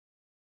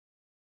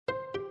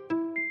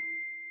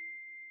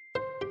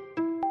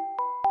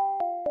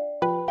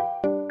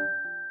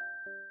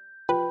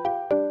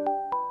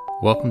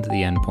Welcome to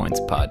the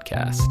Endpoints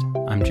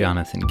Podcast. I'm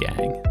Jonathan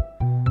Gang.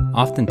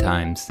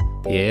 Oftentimes,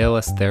 the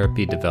ALS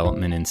Therapy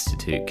Development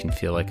Institute can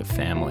feel like a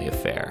family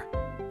affair,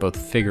 both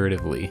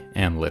figuratively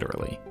and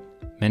literally.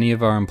 Many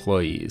of our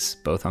employees,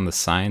 both on the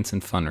science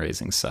and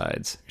fundraising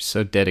sides, are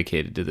so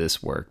dedicated to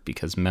this work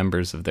because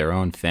members of their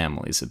own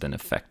families have been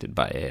affected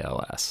by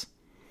ALS.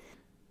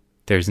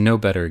 There's no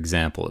better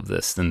example of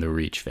this than the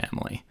Reach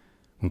family.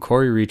 When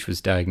Corey Reach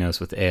was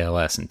diagnosed with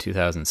ALS in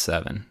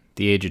 2007, at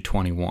the age of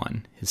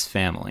 21, his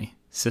family,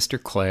 sister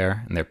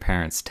Claire and their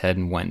parents Ted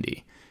and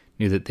Wendy,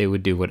 knew that they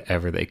would do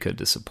whatever they could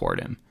to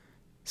support him.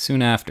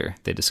 Soon after,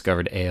 they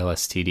discovered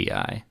ALS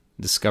TDI, and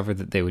discovered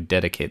that they would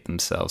dedicate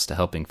themselves to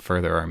helping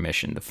further our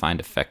mission to find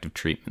effective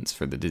treatments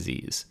for the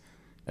disease,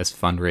 as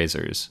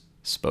fundraisers,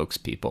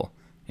 spokespeople,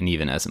 and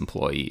even as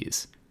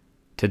employees.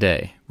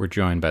 Today, we're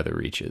joined by the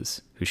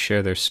Reaches, who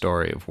share their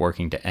story of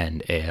working to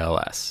end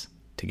ALS,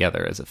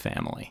 together as a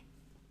family.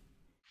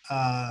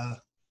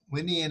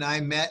 Wendy and I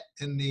met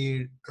in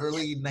the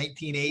early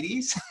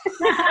 1980s.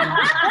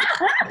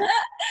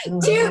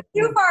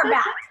 too far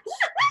back.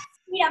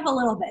 We have a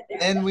little bit there.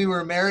 Then we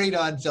were married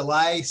on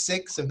July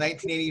 6th of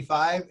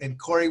 1985, and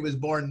Corey was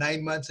born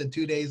 9 months and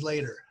 2 days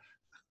later.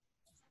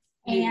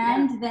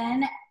 And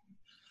then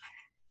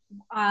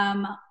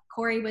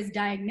Corey was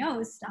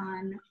diagnosed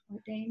on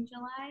what day in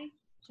July?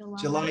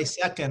 July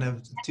 2nd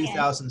of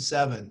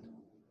 2007.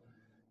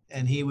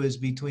 And he was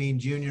between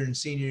junior and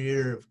senior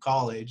year of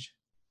college.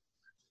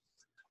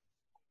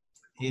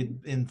 He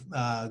had been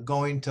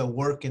going to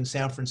work in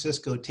San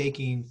Francisco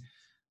taking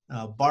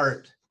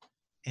BART,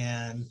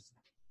 and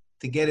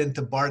to get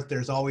into BART,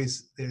 there's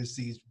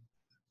these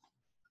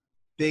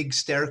big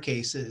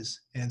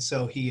staircases, and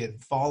so he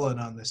had fallen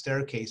on the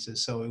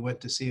staircases, so we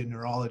went to see a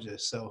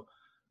neurologist. So,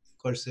 of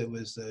course, it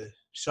was the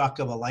shock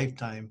of a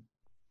lifetime.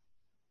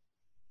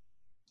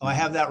 Oh, I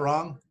have that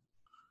wrong?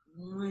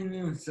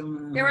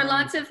 There were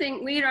lots of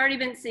things. We had already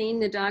been seeing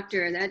the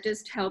doctor. That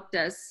just helped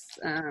us.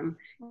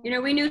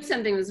 We knew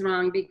something was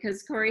wrong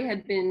because Corey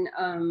had been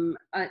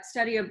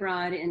study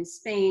abroad in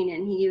Spain,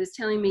 and he was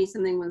telling me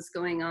something was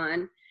going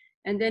on.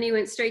 And then he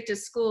went straight to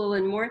school,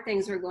 and more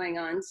things were going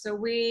on. So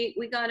we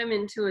got him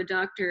into a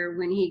doctor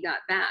when he got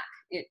back.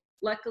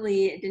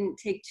 Luckily, it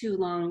didn't take too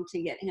long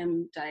to get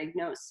him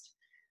diagnosed.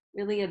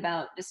 Really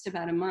just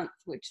about a month,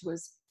 which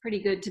was pretty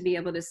good to be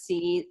able to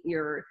see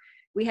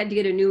we had to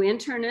get a new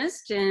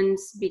internist, and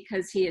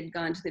because he had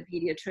gone to the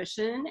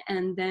pediatrician,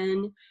 and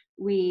then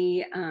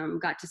we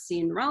got to see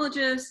a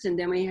neurologist, and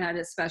then we had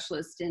a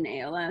specialist in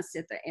ALS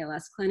at the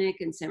ALS clinic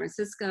in San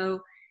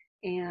Francisco,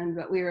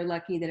 but we were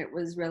lucky that it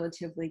was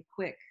relatively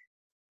quick.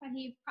 But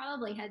he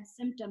probably had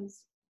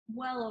symptoms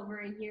well over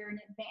a year in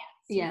advance.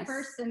 Yes. Your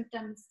first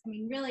symptoms,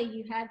 really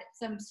you had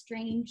some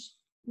strange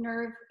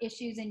nerve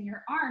issues in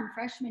your arm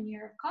freshman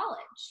year of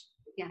college.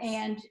 Yes.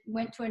 And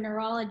went to a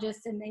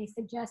neurologist, and they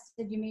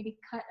suggested you maybe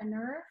cut a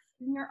nerve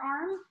in your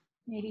arm,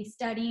 maybe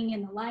studying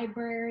in the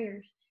library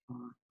or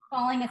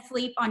falling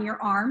asleep on your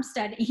arm,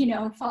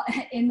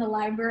 in the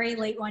library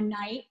late one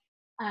night.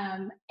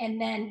 And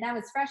then that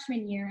was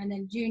freshman year, and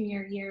then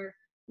junior year,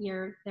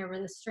 there were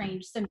the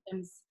strange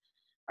symptoms,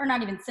 or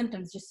not even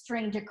symptoms, just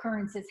strange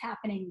occurrences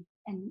happening,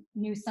 and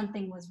knew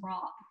something was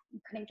wrong.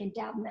 You couldn't get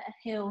down the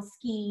hill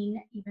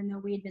skiing, even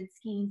though we had been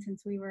skiing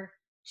since we were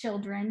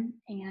children,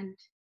 and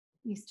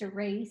used to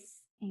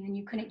race, and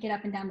you couldn't get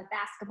up and down the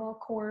basketball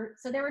court.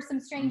 So there were some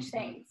strange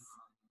things.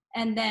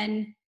 And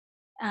then,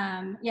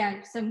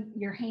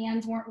 your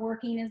hands weren't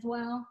working as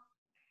well.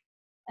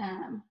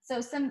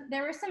 So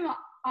there were some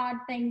odd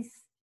things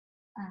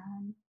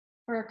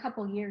for a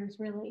couple years,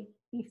 really,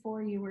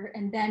 before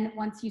and then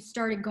once you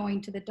started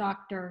going to the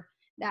doctor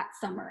that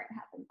summer, it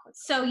happened quickly.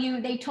 So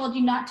they told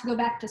you not to go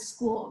back to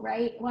school,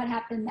 right? What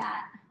happened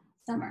that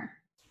summer?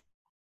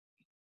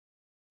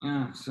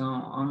 Yeah, so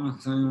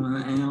honestly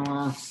with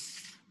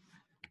ALS,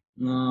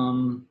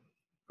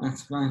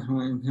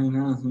 especially in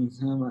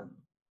 2007,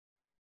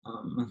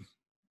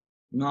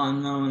 not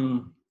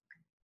knowing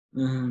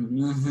the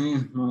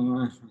disease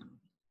progression,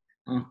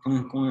 how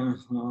quickly or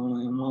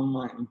slowly one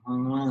might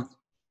progress,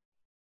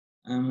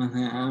 and with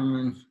the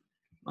average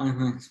life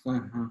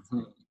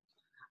expectancy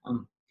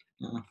of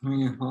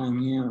 3 to 5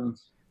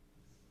 years.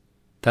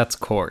 That's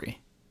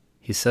Corey.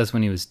 He says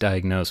when he was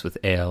diagnosed with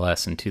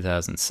ALS in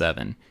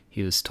 2007,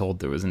 he was told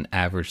there was an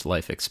average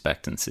life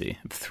expectancy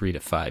of 3 to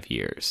 5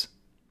 years.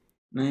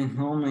 They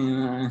told me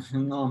that I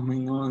should not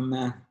be going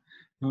back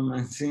for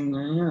my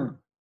senior year.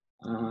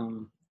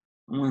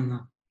 When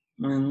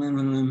living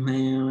in the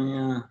Bay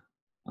Area,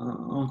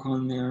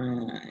 Oakland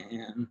area,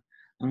 and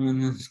I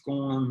went to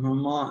school in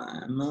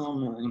Vermont at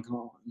Middlebury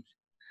College.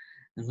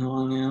 It's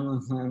on the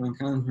other side of the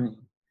country.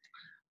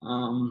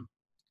 And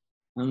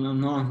the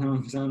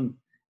doctor said,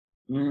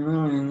 "We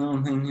really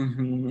don't think you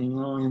should be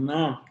going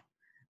back."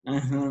 I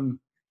said,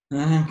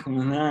 "The heck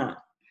with that.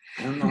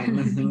 I'm not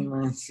missing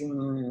my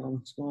senior year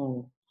of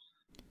school."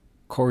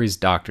 Corey's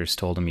doctors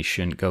told him he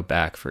shouldn't go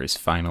back for his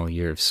final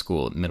year of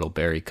school at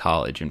Middlebury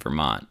College in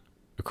Vermont,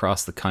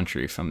 across the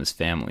country from his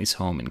family's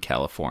home in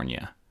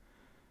California.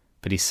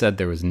 but he said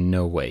there was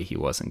no way he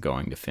wasn't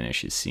going to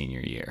finish his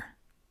senior year.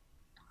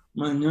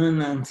 But during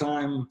that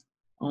time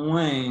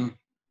away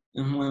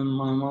is when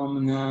my mom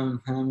and dad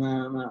found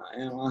out about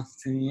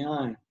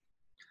ALS-TDI.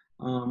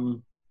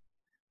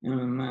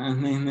 And I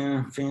think they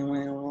were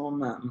feeling a little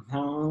bit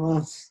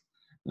powerless.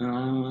 And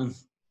I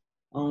was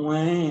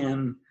away,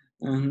 and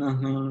there's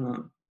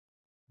nothing,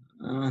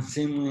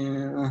 seemingly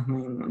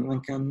nothing that they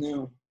could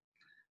do.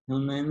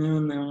 And they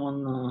knew they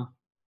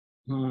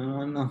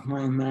wanted to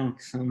fight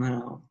back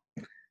somehow.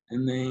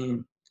 And they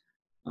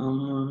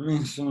were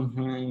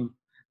researching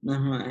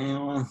different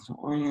ALS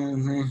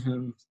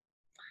organizations,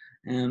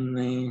 and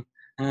they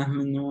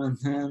happened to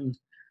attend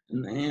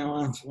an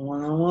ALS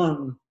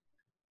 101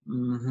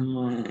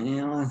 my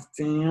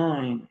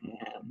ALS-TDI,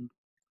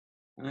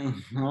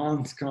 and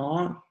Sean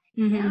Scott.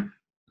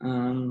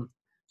 Mm-hmm.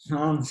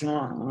 Sean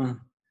Scott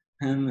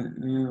had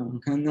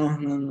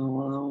conducted the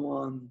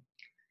 101,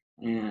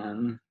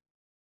 and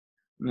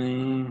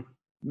they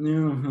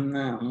knew from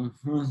that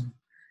first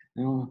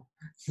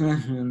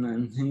session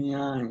that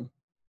TDI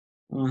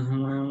was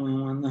where we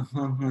wanted to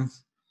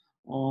focus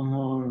all of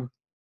our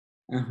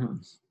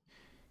efforts.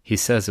 He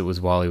says it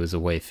was while he was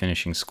away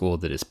finishing school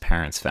that his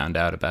parents found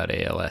out about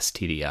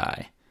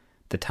ALS-TDI.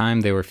 The time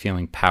they were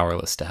feeling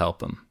powerless to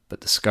help him, but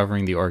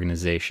discovering the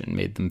organization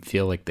made them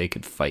feel like they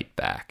could fight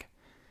back.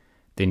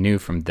 They knew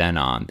from then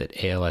on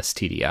that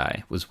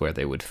ALS-TDI was where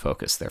they would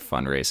focus their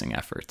fundraising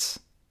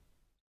efforts.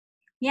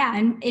 Yeah,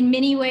 and in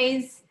many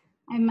ways,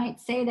 I might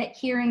say that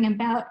hearing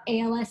about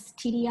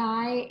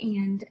ALS-TDI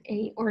and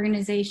an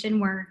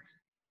organization where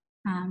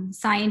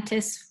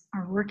scientists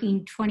are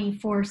working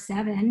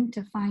 24/7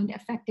 to find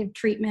effective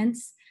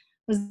treatments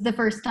was the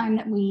first time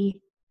that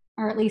we,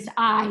 or at least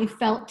I,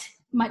 felt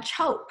much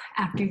hope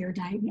after your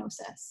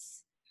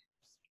diagnosis.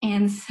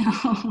 And so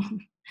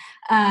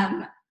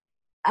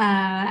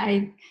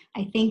I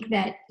think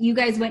that you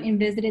guys went and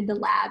visited the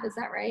lab, is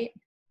that right?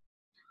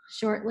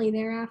 Shortly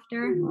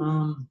thereafter,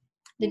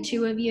 the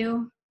two of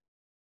you.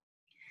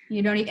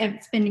 You don't.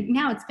 It's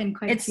been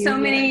quite. It's so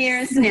many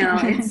years now.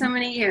 It's so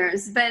many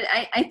years. But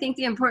I think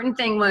the important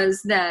thing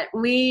was that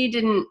we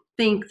didn't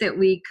think that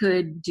we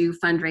could do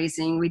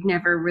fundraising. We'd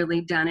never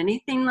really done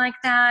anything like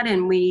that,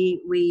 and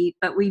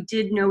but we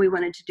did know we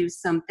wanted to do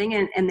something.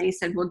 And they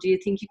said, "Well, do you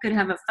think you could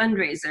have a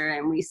fundraiser?"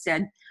 And we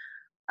said,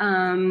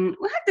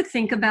 we'll have to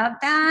think about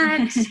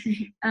that.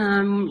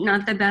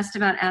 Not the best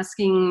about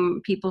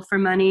asking people for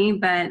money,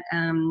 but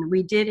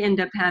we did end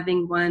up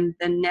having one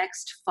the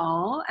next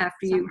fall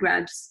after you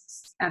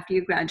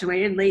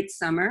graduated, late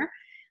summer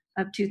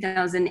of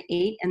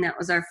 2008, and that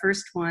was our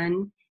first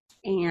one.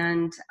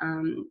 And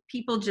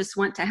people just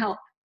want to help.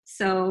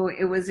 So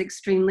it was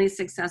extremely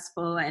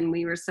successful, and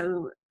we were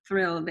so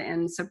thrilled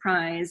and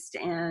surprised.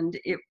 And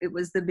it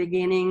was the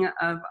beginning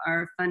of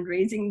our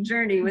fundraising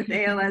journey with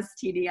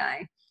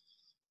ALS-TDI.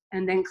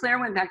 And then Claire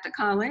went back to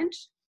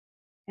college.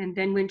 And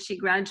then when she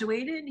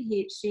graduated,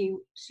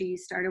 she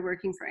started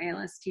working for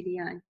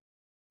ALS-TDI.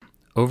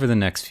 Over the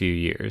next few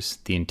years,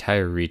 the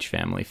entire Reach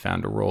family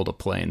found a role to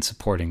play in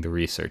supporting the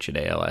research at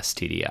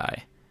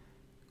ALS-TDI.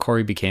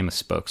 Corey became a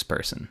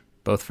spokesperson,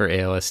 both for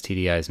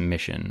ALS-TDI's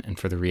mission and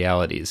for the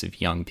realities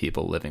of young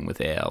people living with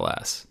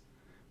ALS.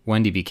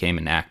 Wendy became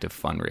an active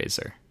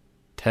fundraiser.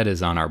 Ted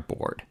is on our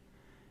board.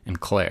 And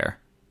Claire,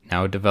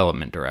 now a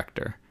development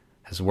director,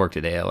 has worked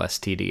at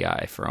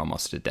ALS-TDI for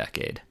almost a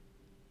decade.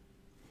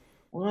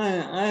 Well,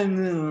 I did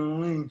the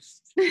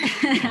least.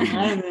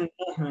 I did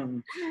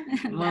nothing.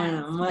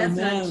 That's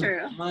not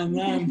true. My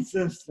dad's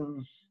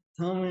system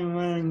told me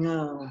where to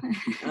go.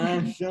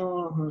 I show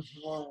up as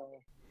well.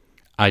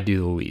 I do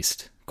the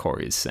least,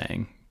 Corey is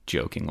saying,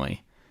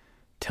 jokingly.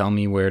 Tell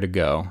me where to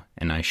go,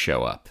 and I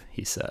show up,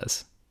 he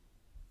says.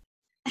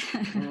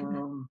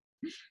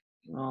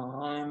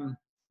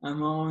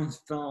 I've always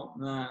felt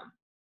that,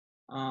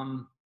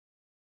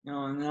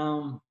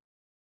 now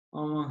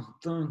almost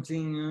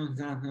 13 years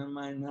after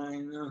my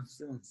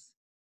diagnosis,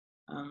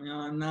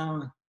 I'm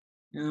now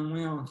in a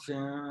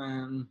wheelchair,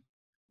 and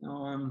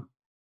I'm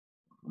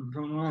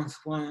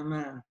progressed quite a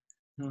bit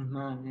since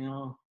my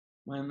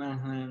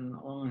background,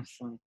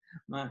 obviously.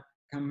 But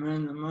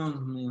compared to most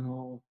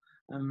people,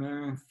 I'm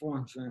very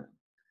fortunate.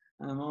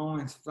 I've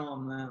always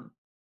felt that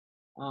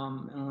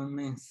it would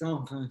be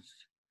selfish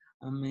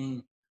of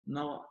me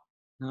not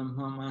to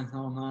put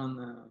myself on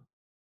there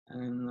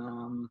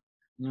and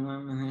do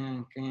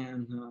everything I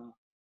can to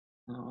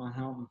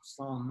help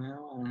solve it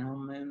and help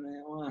make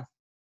it less.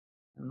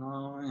 And not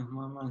only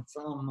for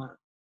myself, but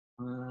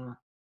for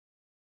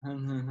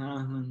hundreds of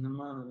thousands of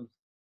others.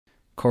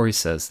 Corey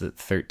says that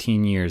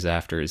 13 years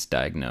after his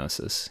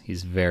diagnosis,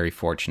 he's very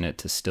fortunate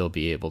to still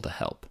be able to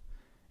help,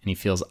 and he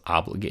feels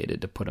obligated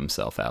to put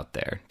himself out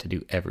there to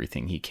do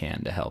everything he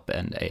can to help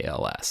end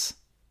ALS.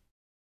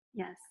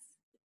 Yes.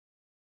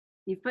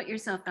 You've put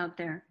yourself out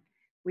there.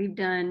 We've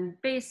done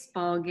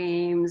baseball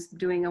games,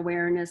 doing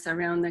awareness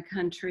around the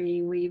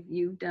country.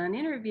 You've done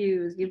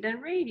interviews, you've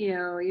done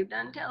radio, you've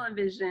done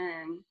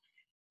television.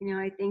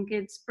 I think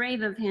it's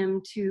brave of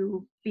him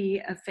to be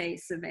a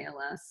face of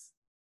ALS.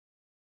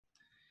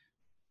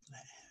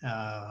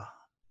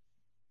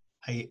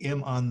 I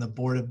am on the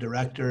board of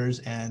directors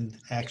and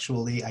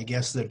actually, I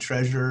guess, the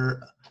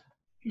treasurer,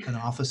 an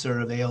officer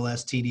of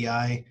ALS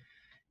TDI,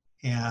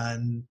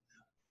 and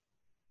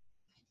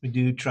I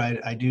do try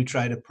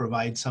to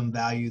provide some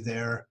value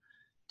there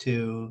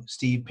to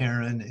Steve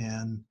Perrin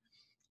and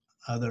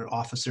other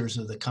officers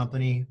of the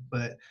company,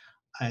 but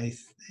I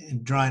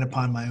am drawing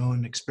upon my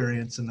own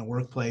experience in the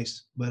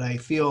workplace. But I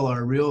feel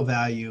our real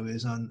value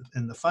is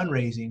in the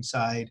fundraising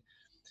side,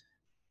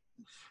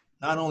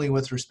 not only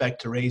with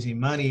respect to raising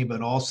money,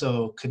 but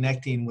also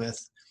connecting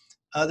with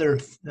other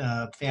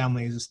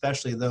families,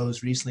 especially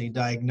those recently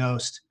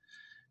diagnosed,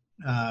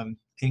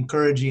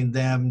 encouraging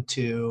them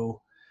to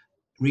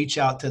reach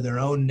out to their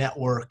own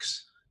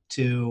networks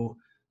to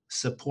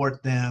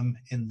support them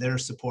in their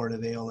support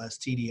of ALS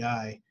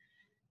TDI.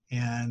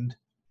 And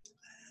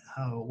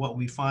what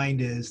we find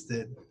is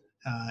that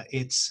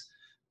it's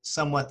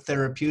somewhat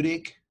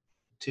therapeutic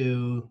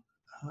to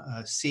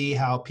see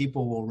how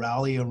people will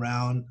rally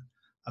around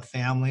a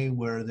family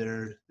where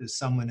there is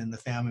someone in the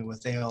family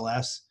with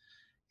ALS.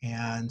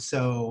 And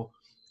so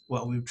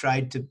what we've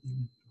tried to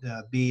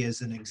be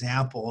as an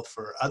example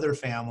for other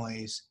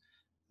families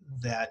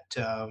that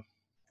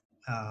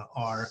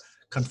are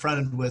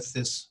confronted with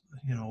this,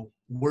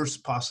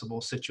 worst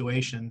possible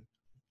situation,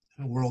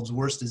 the world's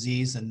worst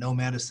disease and no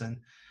medicine,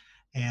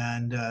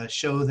 and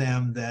show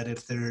them that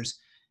if there's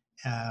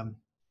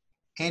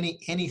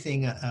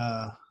anything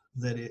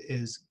that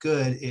is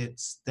good,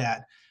 it's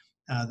that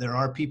there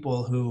are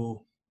people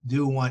who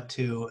do want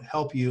to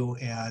help you,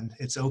 and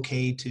it's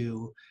okay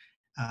to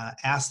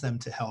ask them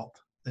to help.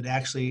 That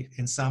actually,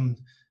 in some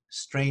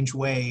strange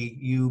way,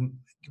 you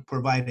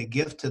provide a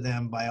gift to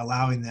them by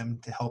allowing them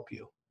to help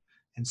you.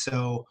 And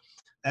so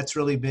that's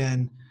really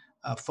been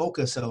a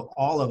focus of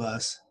all of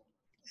us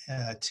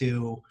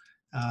to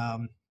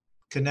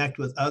connect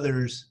with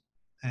others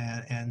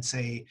and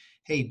say,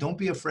 hey, don't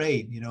be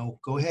afraid,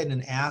 go ahead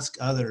and ask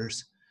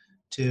others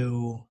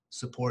to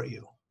support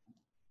you.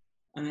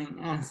 I think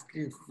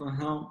asking for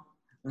help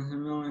is a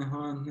really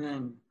hard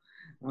thing.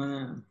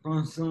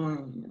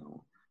 Personally,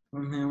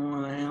 for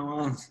people with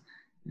ALS,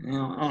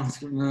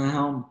 asking for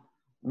help,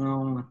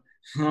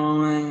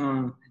 showing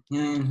or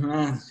getting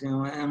dressed,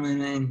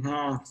 everyday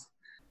tasks.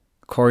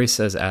 Corey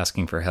says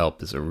asking for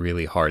help is a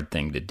really hard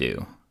thing to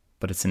do,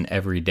 but it's an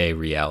everyday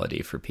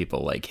reality for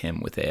people like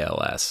him with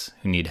ALS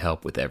who need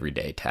help with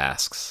everyday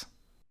tasks.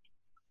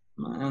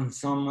 And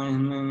so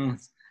many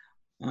things,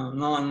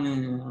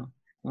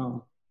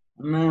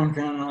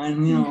 American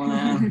ideal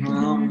that will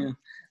help you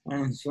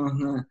and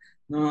supposed to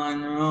do on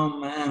your own,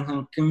 but as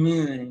a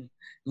community,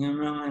 you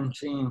really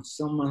achieve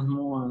so much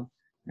more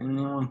than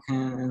you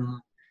can as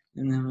an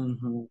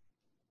individual.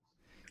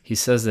 He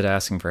says that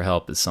asking for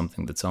help is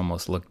something that's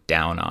almost looked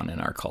down on in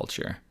our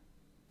culture,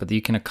 but that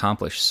you can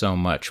accomplish so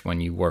much when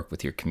you work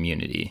with your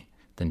community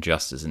than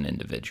just as an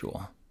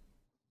individual.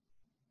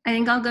 I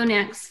think I'll go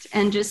next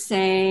and just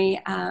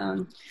say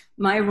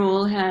my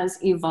role has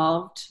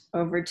evolved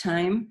over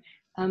time.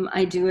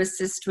 I do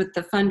assist with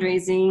the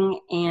fundraising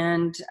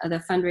and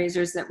the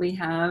fundraisers that we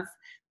have,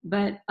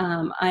 but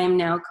I am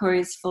now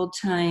Corey's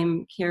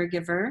full-time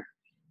caregiver,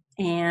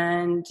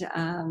 and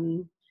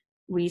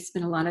we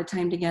spend a lot of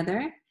time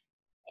together,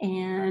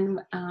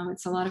 and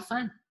it's a lot of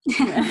fun.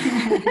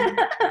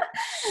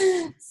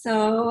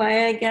 So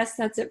I guess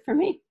that's it for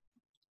me.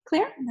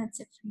 Claire? That's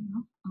it for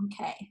you.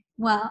 Okay.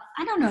 Well,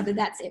 I don't know that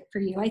that's it for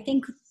you. I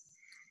think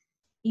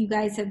you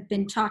guys have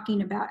been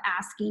talking about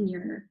asking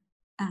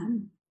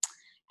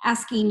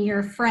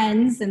your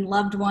friends and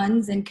loved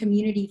ones and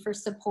community for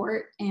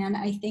support. And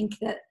I think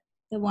that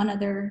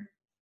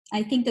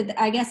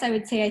I guess I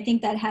would say, I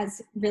think that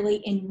has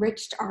really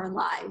enriched our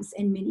lives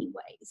in many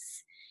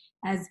ways.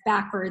 As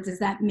backwards as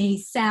that may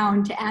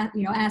sound, to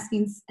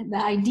asking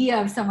the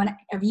idea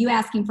of you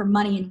asking for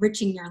money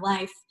enriching your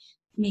life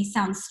may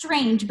sound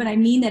strange, but I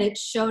mean that it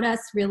showed us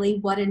really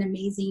what an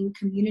amazing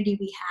community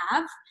we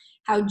have,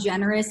 how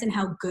generous and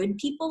how good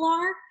people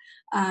are.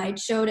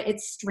 It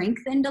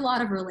strengthened a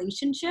lot of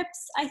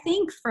relationships, I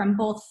think, from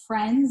both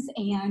friends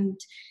and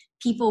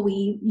people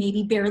we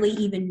maybe barely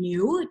even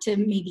knew to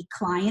maybe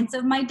clients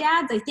of my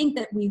dad's. I think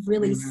that we've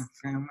really,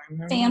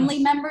 family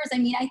members. I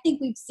mean, I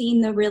think we've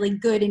seen the really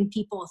good in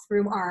people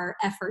through our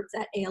efforts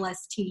at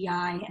ALS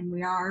TDI, and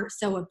we are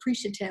so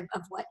appreciative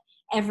of what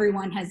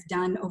everyone has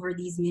done over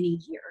these many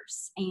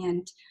years.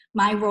 And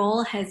my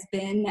role has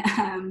been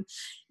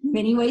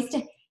many ways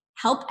to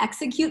help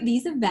execute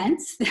these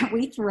events that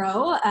we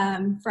throw,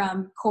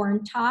 from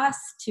corn toss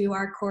to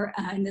our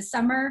in the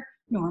summer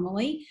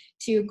normally,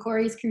 to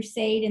Corey's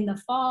Crusade in the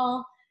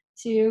fall,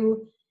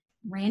 to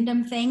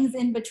random things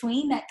in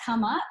between that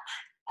come up,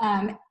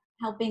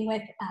 helping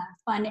with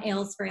fun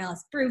Ales for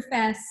ALS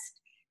Brewfest,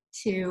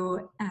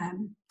 to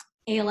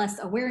ALS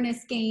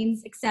awareness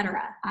games,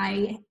 etc.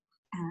 I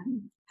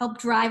help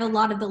drive a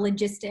lot of the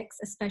logistics,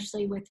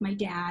 especially with my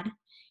dad,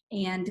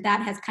 and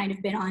that has kind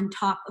of been on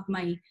top of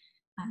my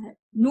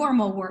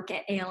normal work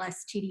at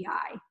ALS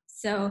TDI.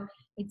 So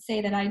I'd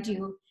say that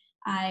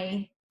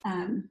I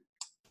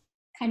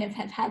kind of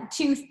have had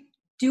two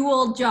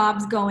dual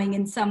jobs going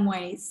in some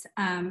ways.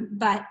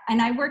 And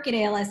I work at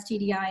ALS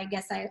TDI. I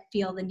guess I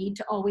feel the need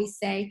to always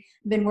say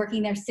I've been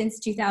working there since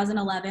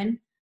 2011,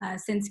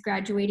 since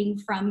graduating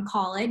from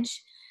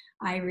college.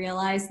 I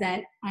realized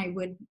that I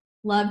would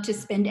love to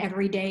spend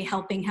every day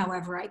helping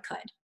however I could.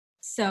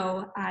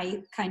 So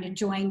I kind of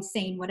joined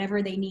saying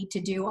whatever they need to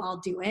do, I'll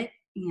do it.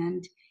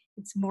 And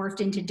it's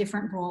morphed into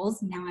different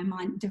roles. Now I'm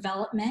on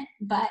development,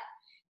 but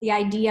the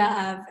idea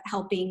of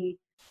helping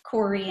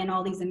Corey and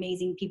all these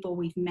amazing people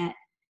we've met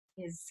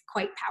is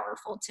quite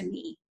powerful to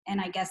me. And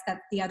I guess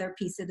that the other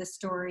piece of the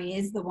story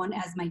is the one,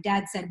 as my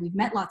dad said, we've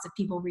met lots of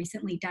people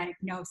recently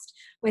diagnosed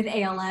with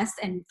ALS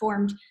and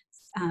formed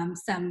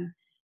some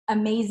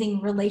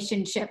amazing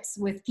relationships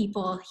with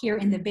people here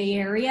in the Bay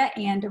Area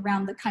and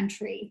around the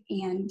country.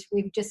 And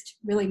we've just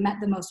really met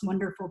the most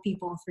wonderful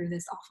people through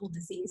this awful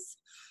disease.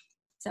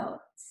 So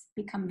it's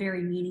become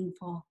very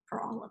meaningful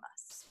for all of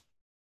us.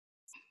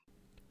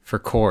 For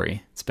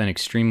Corey, it's been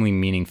extremely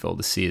meaningful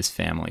to see his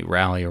family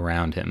rally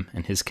around him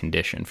and his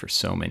condition for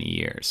so many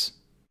years.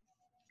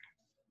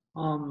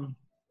 I'm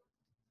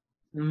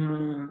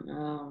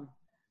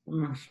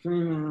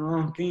extremely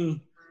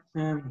lucky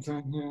and to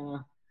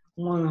have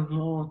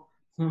wonderful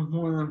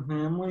supportive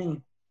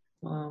family.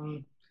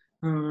 I'm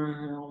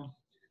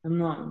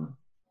not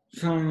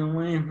shying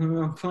away from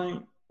the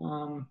fight.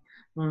 I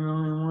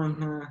really want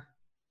to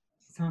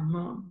step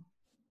up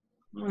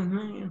with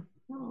me.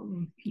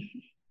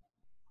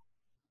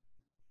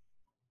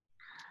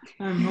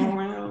 I'm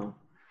around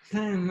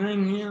saying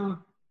thank you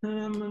to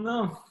them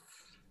enough.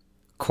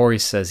 Corey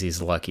says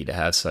he's lucky to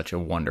have such a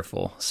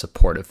wonderful,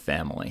 supportive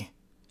family,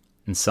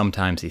 and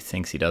sometimes he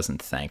thinks he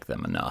doesn't thank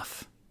them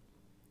enough.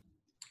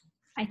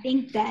 I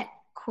think that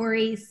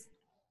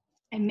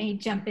I may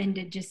jump in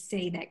to just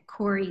say that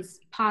Corey's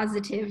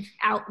positive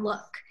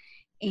outlook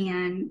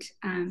and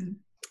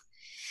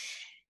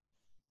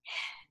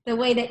the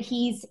way that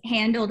he's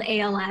handled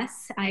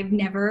ALS, I've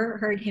never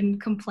heard him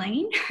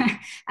complain.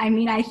 I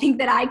mean, I think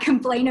that I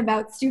complain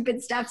about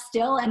stupid stuff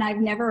still, and I've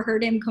never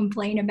heard him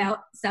complain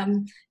about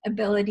some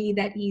ability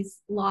that he's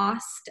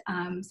lost,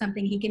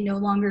 something he can no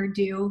longer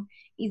do.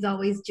 He's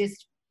always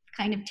just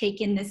kind of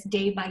taken this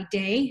day by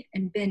day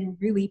and been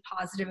really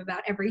positive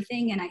about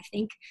everything. And I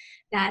think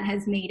that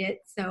has made it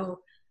so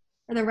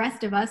for the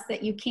rest of us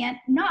that you can't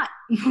not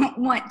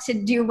want to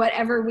do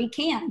whatever we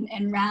can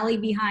and rally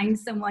behind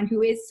someone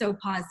who is so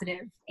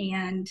positive.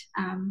 And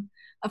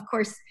of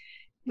course,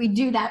 we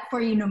do that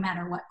for you no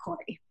matter what,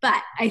 Corey.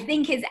 But I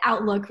think his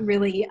outlook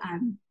really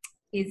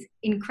is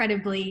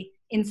incredibly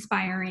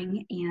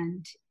inspiring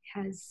and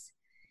has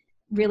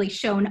really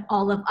shown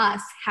all of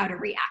us how to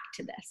react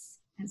to this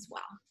as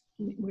well.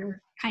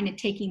 We're kind of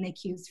taking the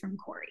cues from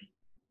Corey.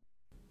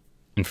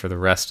 And for the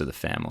rest of the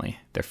family,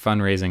 their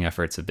fundraising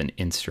efforts have been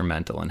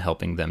instrumental in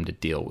helping them to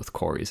deal with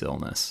Corey's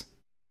illness.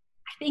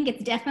 I think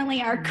it's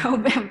definitely our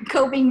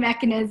coping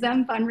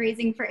mechanism,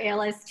 fundraising for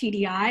ALS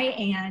TDI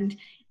and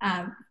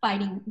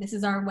fighting. This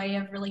is our way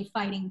of really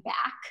fighting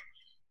back.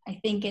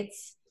 I think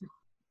it's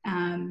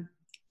a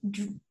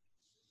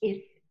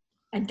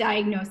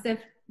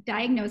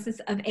diagnosis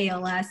of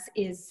ALS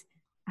is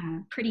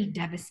pretty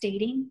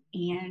devastating,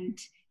 and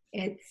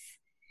it's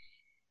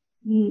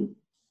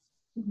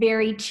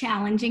very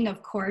challenging,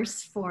 of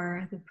course,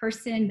 for the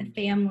person, the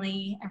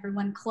family,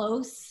 everyone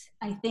close.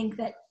 I think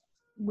that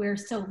we're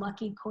so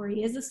lucky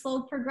Corey is a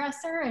slow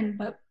progressor,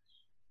 but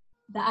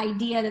the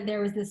idea that there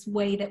was this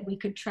way that we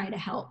could try to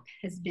help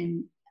has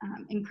been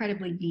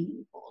incredibly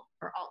meaningful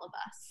for all of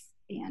us.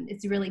 And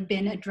it's really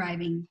been a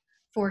driving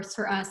force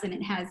for us, and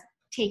it has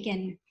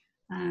taken,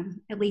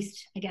 at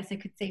least I guess I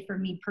could say for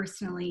me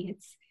personally,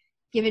 it's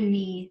given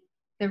me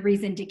the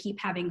reason to keep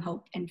having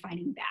hope and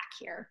fighting back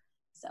here.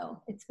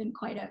 So it's been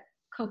quite a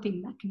coping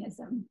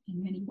mechanism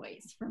in many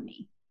ways for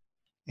me.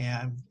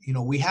 And, you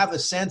know, we have a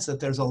sense that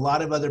there's a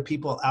lot of other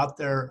people out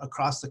there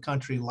across the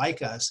country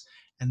like us,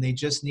 and they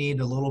just need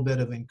a little bit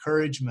of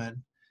encouragement.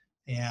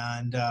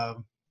 And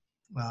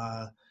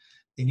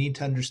they need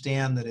to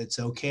understand that it's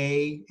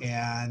okay.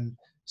 And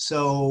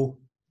so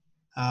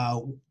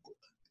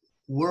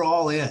we're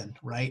all in,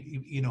 right?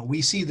 You know,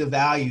 we see the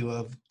value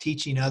of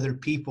teaching other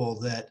people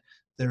that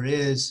there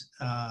is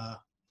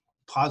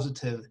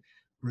positive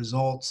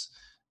results,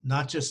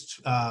 not just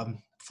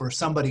for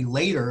somebody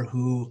later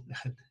who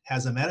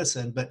has a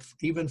medicine, but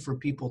even for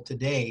people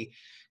today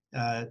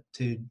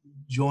to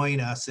join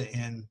us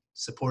in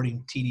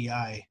supporting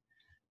TDI.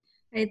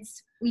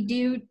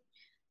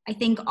 I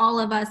think all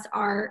of us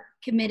are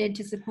committed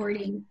to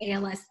supporting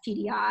ALS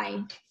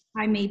TDI.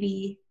 I may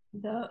be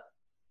the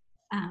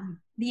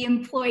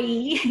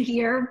employee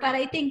here, but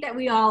I think that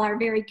we all are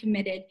very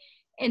committed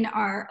in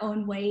our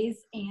own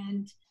ways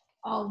and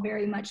all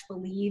very much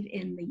believe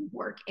in the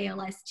work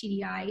ALS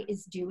TDI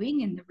is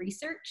doing in the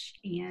research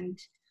and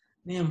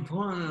the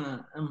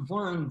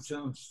importance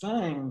of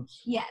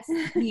science. Yes,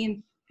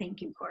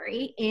 thank you,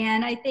 Corey.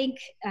 And I think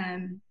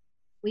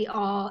we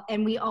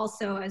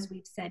also, as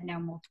we've said now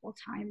multiple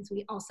times,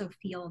 we also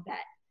feel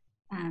that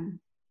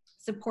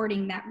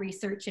supporting that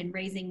research and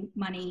raising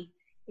money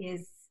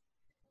is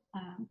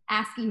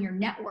asking your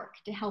network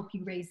to help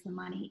you raise the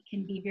money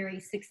can be very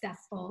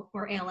successful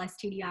for ALS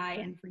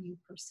TDI and for you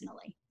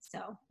personally.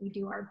 So we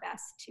do our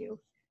best to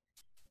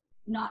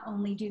not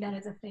only do that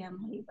as a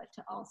family, but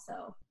to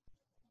also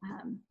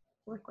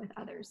work with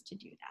others to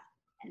do that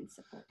and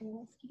support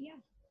ALS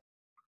TDI.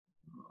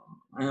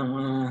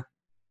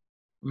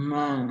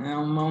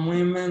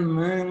 We've been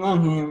very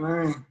lucky,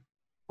 very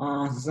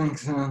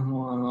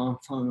successful in our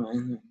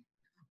fundraising.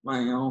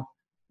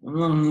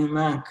 Looking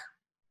back,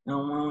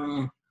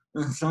 when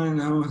we decided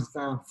to host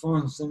our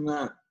first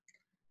event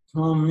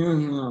 12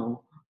 years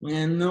ago, we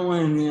had no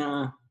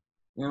idea,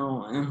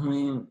 if we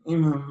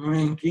even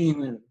break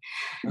even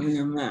on the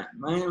event.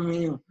 Right? I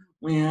mean,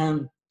 we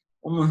had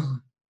almost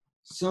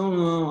so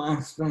little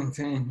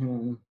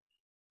expectations.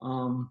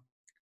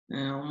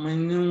 We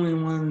knew we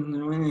wanted to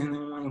do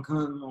anything we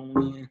could, but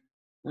we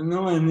had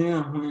no idea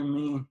if we'd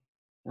be,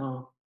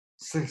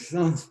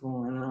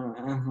 successful in our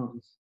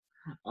efforts.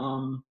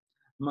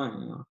 But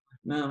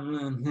now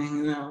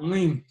taking that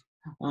leap,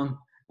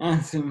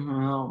 asking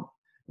for help,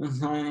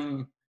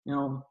 deciding,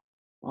 no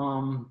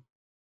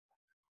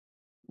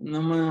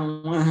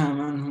matter what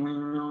happens, we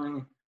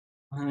really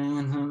think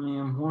it's going to be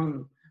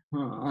important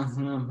for us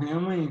and the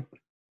family,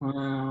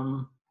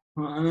 for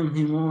other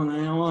people in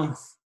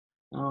ALS,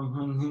 for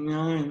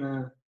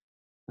TDI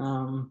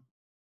to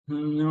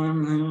do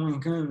everything we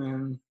could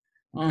and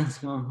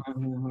ask our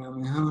friends and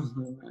family host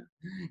it,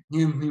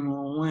 give people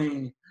a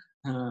way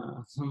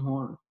to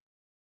support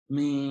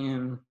me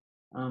and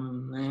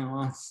the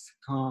ALS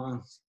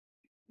cause.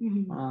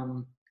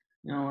 And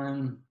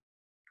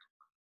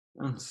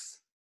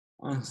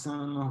I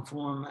started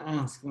before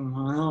asking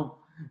for help,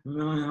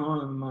 really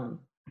hard, but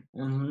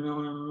it's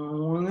really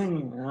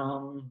rewarding.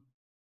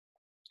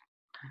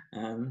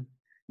 And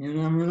you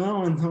never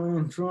know until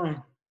you try.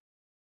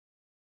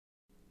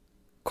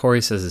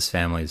 Corey says his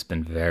family has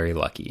been very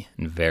lucky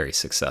and very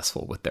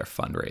successful with their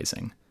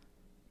fundraising.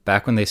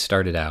 Back when they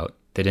started out,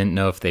 they didn't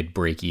know if they'd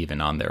break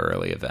even on their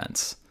early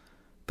events,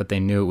 but they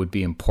knew it would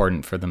be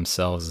important for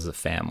themselves as a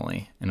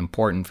family and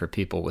important for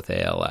people with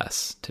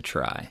ALS to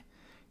try.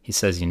 He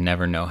says you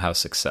never know how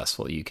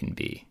successful you can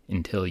be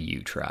until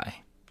you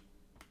try.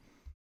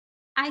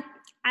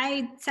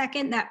 I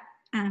second that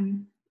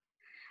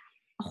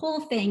whole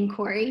thing,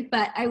 Corey,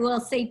 but I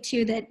will say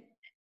too that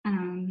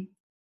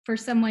for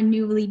someone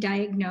newly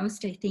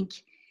diagnosed, I think,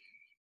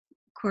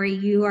 Corey,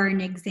 you are an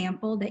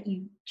example that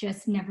you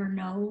just never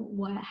know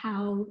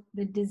how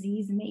the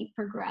disease may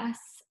progress.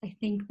 I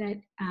think that,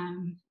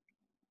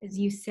 as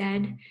you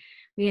said,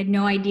 we had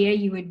no idea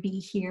you would be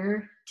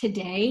here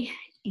today.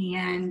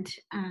 And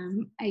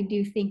I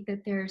do think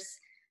that there's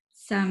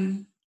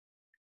some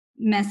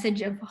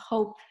message of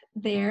hope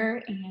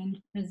there and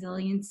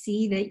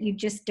resiliency that you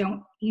just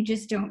don't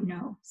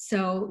know.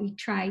 So we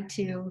try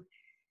to,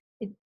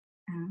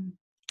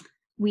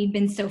 we've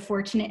been so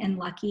fortunate and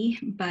lucky,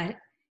 but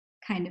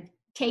kind of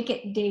take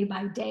it day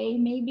by day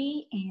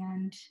maybe.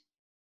 And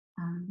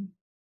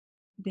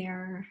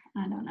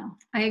I don't know.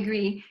 I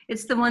agree.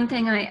 It's the one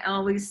thing I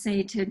always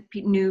say to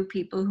new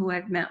people who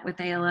I've met with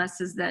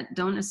ALS is that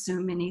don't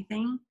assume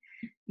anything.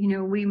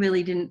 We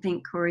really didn't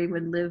think Corey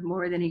would live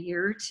more than a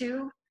year or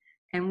two.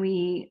 And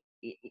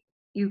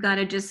you got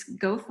to just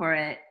go for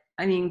it.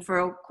 I mean,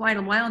 for quite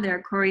a while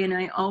there, Corey and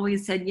I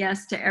always said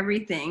yes to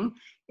everything.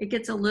 It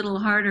gets a little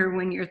harder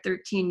when you're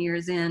 13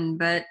 years in,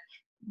 but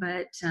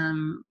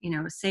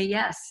say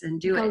yes and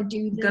do it.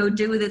 Go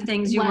do the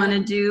things you want to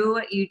do.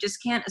 You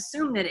just can't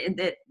assume that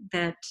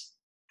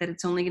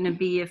it's only going to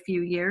be a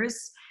few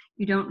years.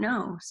 You don't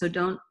know. So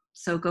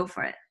go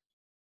for it.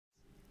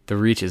 The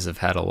Reaches have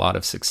had a lot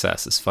of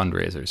success as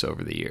fundraisers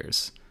over the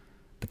years,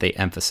 but they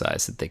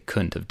emphasize that they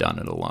couldn't have done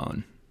it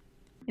alone.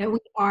 We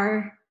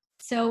are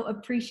so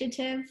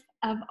appreciative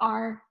of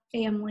our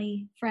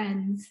family,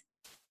 friends,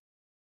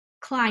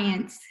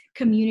 clients,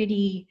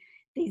 community,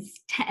 these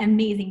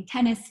amazing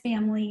tennis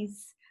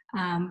families,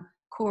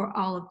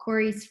 all of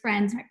Corey's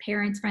friends, my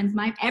parents' friends,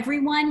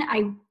 everyone.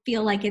 I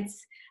feel like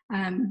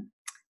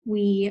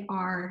we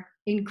are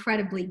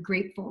incredibly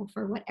grateful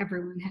for what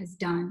everyone has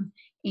done.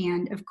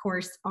 And of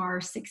course, our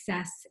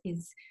success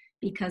is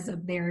because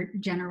of their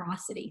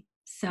generosity.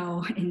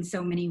 So in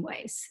so many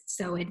ways.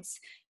 So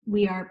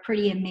we are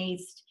pretty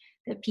amazed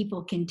that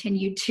people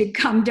continue to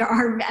come to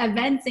our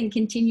events and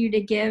continue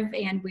to give.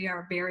 And we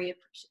are very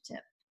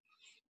appreciative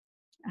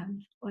of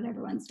what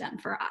everyone's done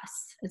for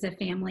us as a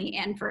family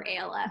and for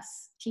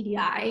ALS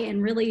TDI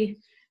and really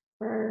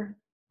for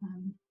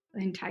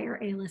the entire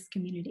ALS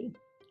community,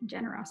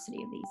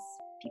 generosity of these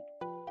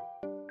people.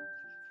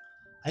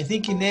 I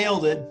think you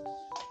nailed it.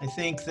 I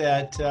think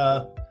that,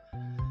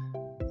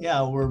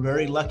 we're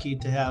very lucky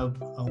to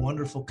have a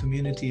wonderful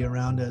community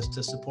around us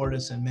to support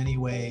us in many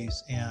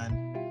ways.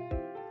 And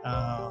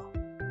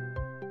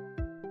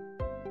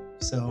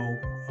so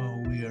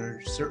we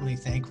are certainly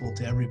thankful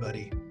to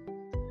everybody.